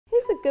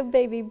good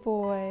baby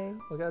boy.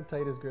 Look how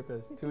tight his grip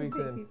is. 2 weeks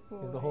in,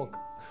 he's the Hulk.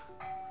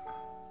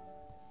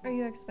 Are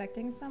you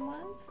expecting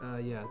someone?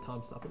 Yeah,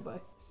 Tom's stopping by.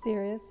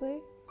 Seriously?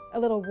 A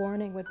little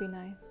warning would be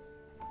nice.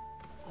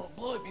 Oh,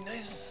 boy, it'd be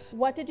nice.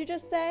 What did you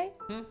just say?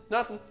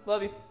 Nothing.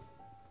 Love you.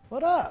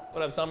 What up?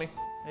 What up, Tommy?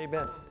 How you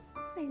been?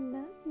 I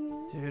love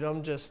you. Dude,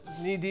 I'm just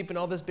knee deep in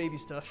all this baby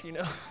stuff, you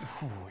know?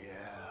 Oh, yeah.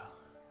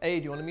 Hey,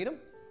 do you want to meet him?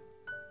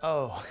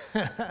 Oh.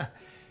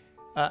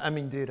 I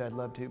mean, dude, I'd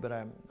love to, but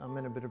I'm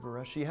in a bit of a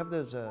rush. You have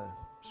those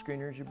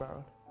screeners you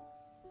borrowed?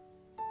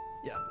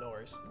 Yeah, no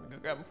worries. Let me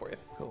go grab them for you.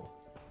 Cool.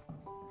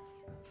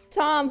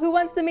 Tom, who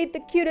wants to meet the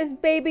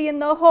cutest baby in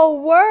the whole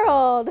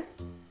world?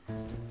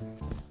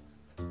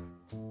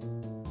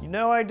 You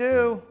know I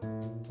do.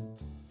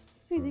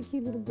 Who's your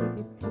cute little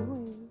baby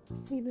boy?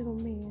 Sweet little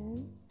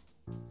man.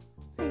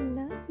 I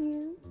love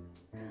you.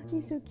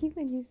 You're so cute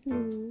when you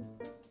sleep.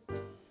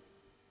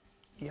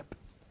 Yep.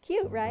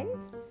 Cute, right?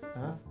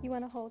 Huh? You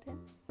want to hold him?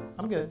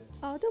 I'm good.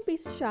 Oh, don't be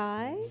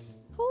shy.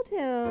 Hold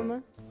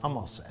him. I'm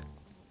all set.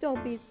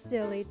 Don't be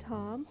silly,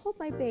 Tom. Hold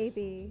my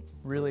baby.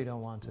 Really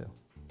don't want to.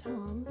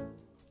 Tom,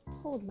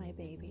 hold my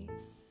baby.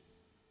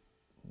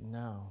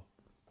 No.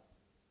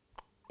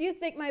 You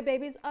think my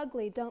baby's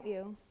ugly, don't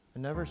you? I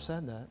never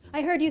said that.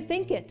 I heard you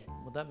think it.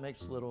 Well, that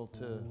makes little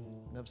to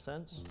no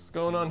sense. What's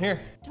going on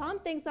here? Tom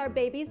thinks our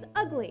baby's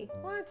ugly.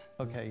 What?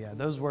 Okay, yeah,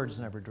 those words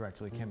never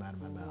directly came out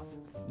of my mouth.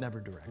 Never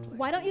directly.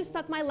 Why don't you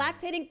suck my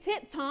lactating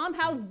tit, Tom?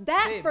 How's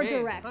that for babe,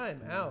 direct?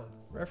 Time out.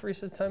 Referee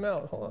says time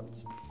out. Hold on.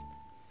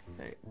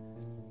 Hey,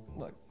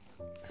 look.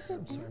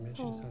 I'm sorry, man.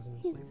 She just hasn't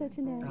been He's sleeping. such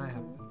an I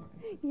asshole. have.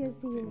 Yes,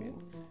 he Baby,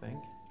 is. Think?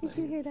 Did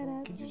you hear that,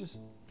 asshole? Could you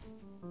just?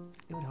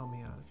 It would help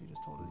me out if you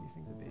just told her you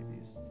think the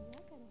baby's.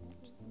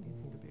 You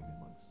think the baby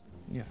looks.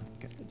 Yeah,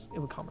 get It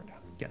would calm her down.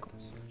 Get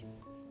this.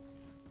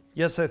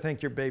 Yes, I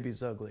think your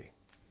baby's ugly.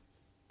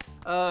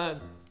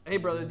 Hey,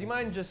 brother. Do you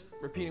mind just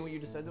repeating what you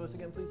just said to us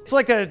again, please? It's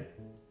like a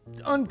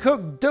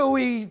uncooked,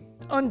 doughy,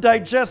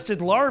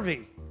 undigested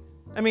larvae.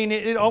 I mean,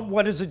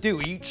 what does it do?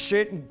 Eat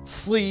shit and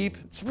sleep?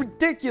 It's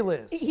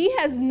ridiculous. He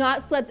has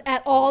not slept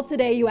at all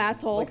today, you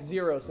asshole. Like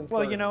 0 since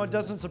Well, birth. you know, it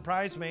doesn't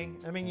surprise me.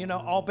 I mean, you know,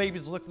 all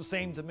babies look the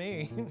same to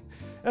me.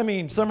 I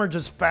mean, some are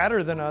just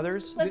fatter than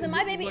others. Listen,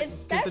 my baby is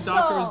special. The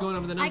doctor was going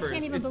over the numbers. I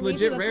can't even it's believe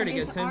legit you rare to come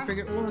get into 10 our-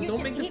 figure. Well, You don't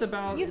did- make this he-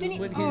 about you didn't,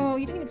 what his. oh,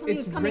 you didn't even tell me he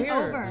It's was coming rare.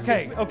 over.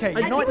 Okay, I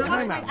you know what? just-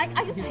 Time out. I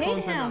just He's hate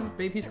calling him. timeout.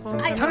 Babe, he's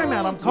calling I- timeout. Time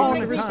out, I'm Oh, calling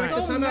you it make me time. so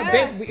It's time out,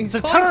 mad. babe. He's It's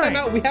a calling time.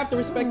 timeout. We have to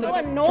respect So the.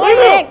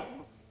 annoying.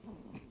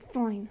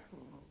 Fine.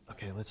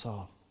 Okay, let's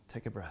all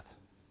take a breath.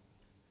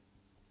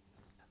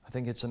 I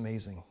think it's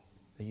amazing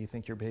that you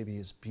think your baby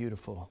is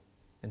beautiful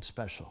and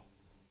special.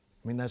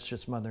 I mean, that's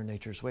just Mother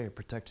Nature's way of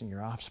protecting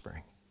your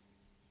offspring.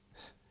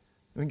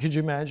 I mean, could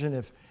you imagine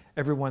if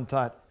everyone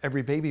thought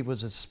every baby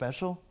was as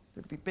special?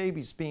 There'd be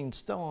babies being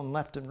stolen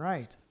left and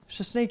right. It's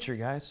just nature,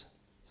 guys.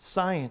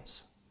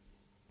 Science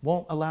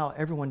won't allow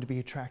everyone to be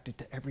attracted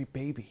to every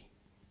baby.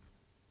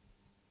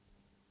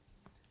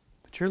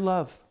 But your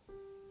love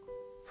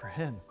for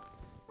him,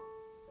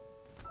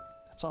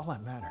 that's all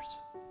that matters.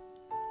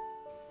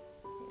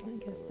 I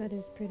guess that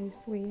is pretty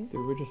sweet.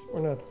 Dude,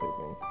 we're not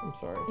sleeping. I'm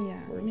sorry. Yeah,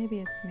 maybe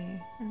it's me.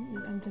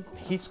 I'm just.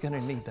 He's gonna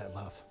need that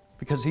love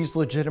because he's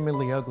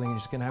legitimately ugly and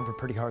he's gonna have a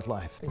pretty hard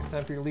life. I think it's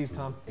time for you to leave,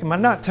 Tom. Am I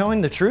not telling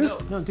the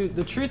truth? No, dude.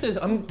 The truth is,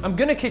 I'm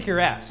gonna kick your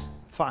ass.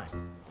 Fine.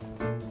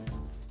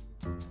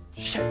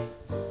 Shit.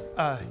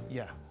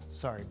 Yeah,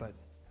 sorry, but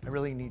I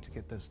really need to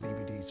get those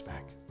DVDs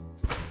back.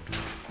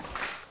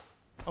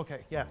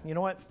 Okay, yeah, you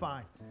know what?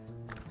 Fine.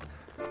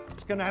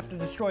 Just gonna have to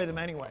destroy them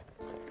anyway.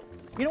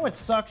 You know what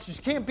sucks? You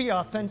can't be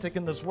authentic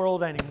in this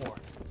world anymore,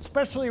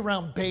 especially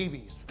around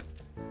babies.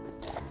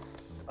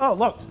 Oh,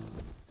 look.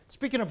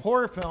 Speaking of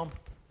horror film,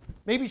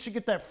 maybe you should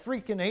get that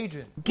freaking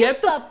agent.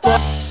 Get the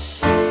fuck.